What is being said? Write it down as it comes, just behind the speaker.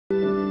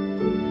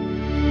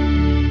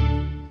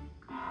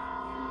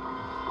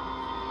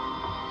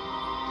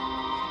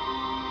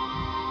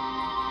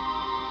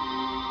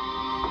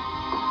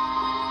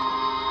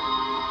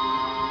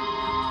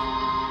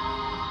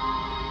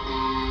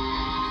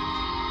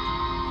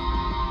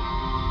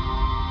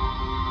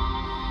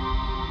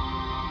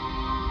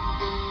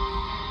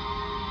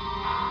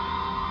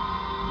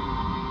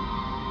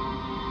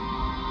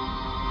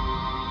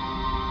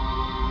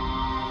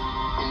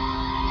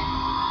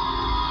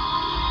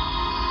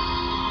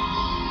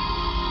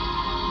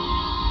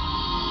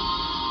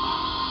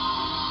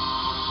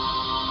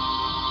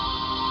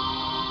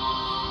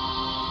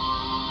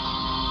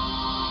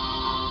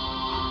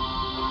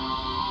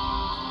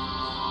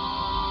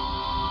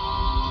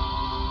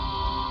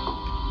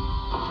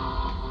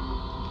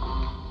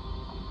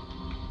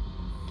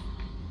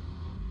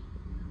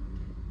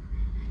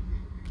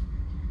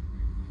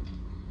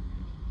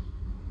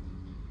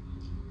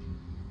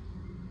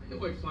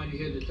knew I'd find you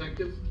here,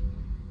 Detective.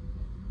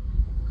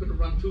 Couldn't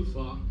run too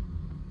far.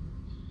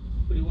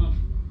 What do you want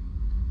from me?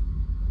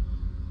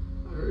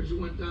 I heard you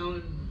went down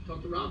and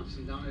talked to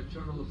Robertson down at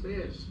Internal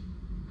Affairs.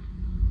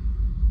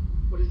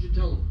 What did you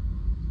tell him?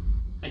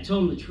 I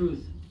told him the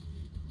truth.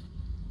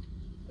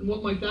 And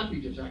what might that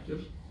be,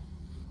 Detective?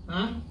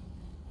 Huh?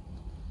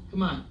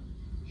 Come on,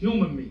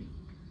 humor me.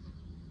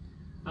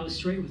 I was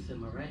straight with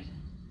him, all right?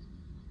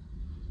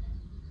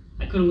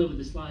 I couldn't live with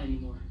this lie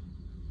anymore.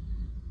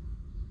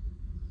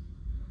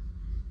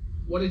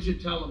 What did you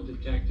tell him,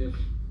 Detective?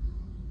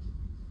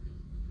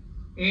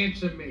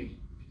 Answer me.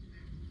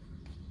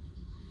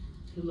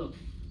 Hey, look,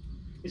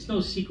 it's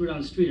no secret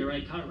on the street, all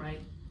right, Cartwright?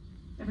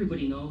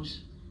 Everybody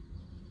knows.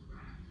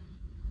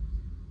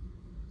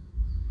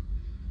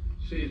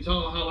 So you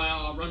tell him how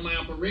I'll run my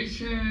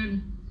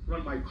operation,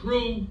 run my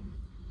crew.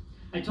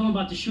 I told him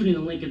about the shooting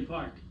in Lincoln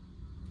Park,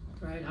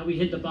 right? How we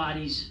hid the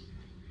bodies,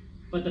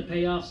 but the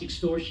payoffs,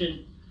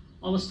 extortion,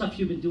 all the stuff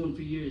you've been doing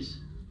for years.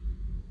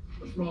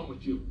 What's wrong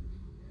with you?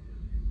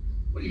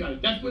 What, you got a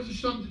death wish or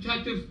something,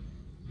 Detective?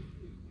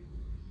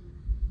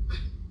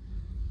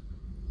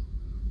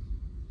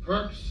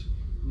 Perks,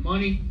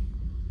 money,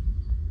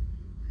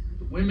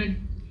 the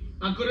women,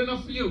 not good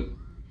enough for you.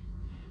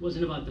 It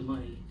wasn't about the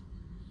money,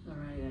 all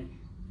right?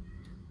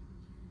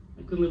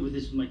 I couldn't live with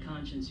this with my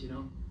conscience, you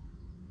know?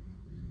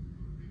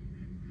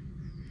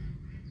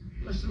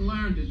 Lesson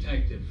learned,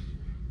 Detective.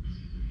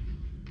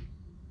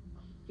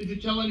 Did you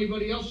tell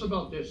anybody else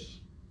about this?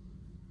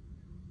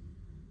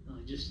 No,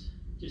 just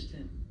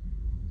him.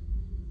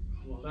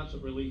 Well, that's a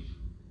relief.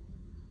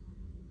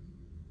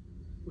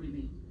 What do you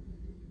mean?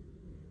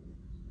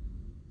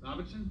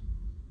 Robertson?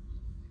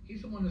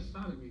 He's the one that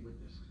started me with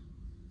this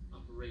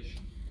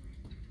operation.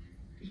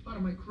 He's part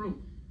of my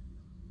crew.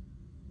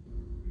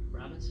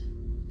 Robertson?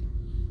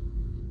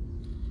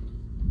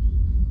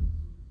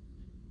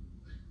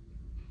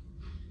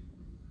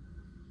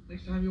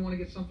 Next time you want to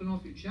get something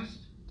off your chest,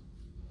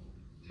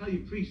 tell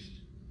your priest.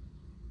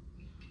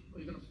 Or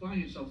you're going to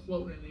find yourself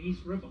floating in the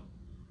East River.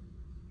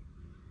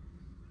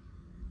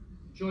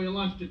 Enjoy your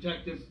lunch,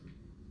 Detective.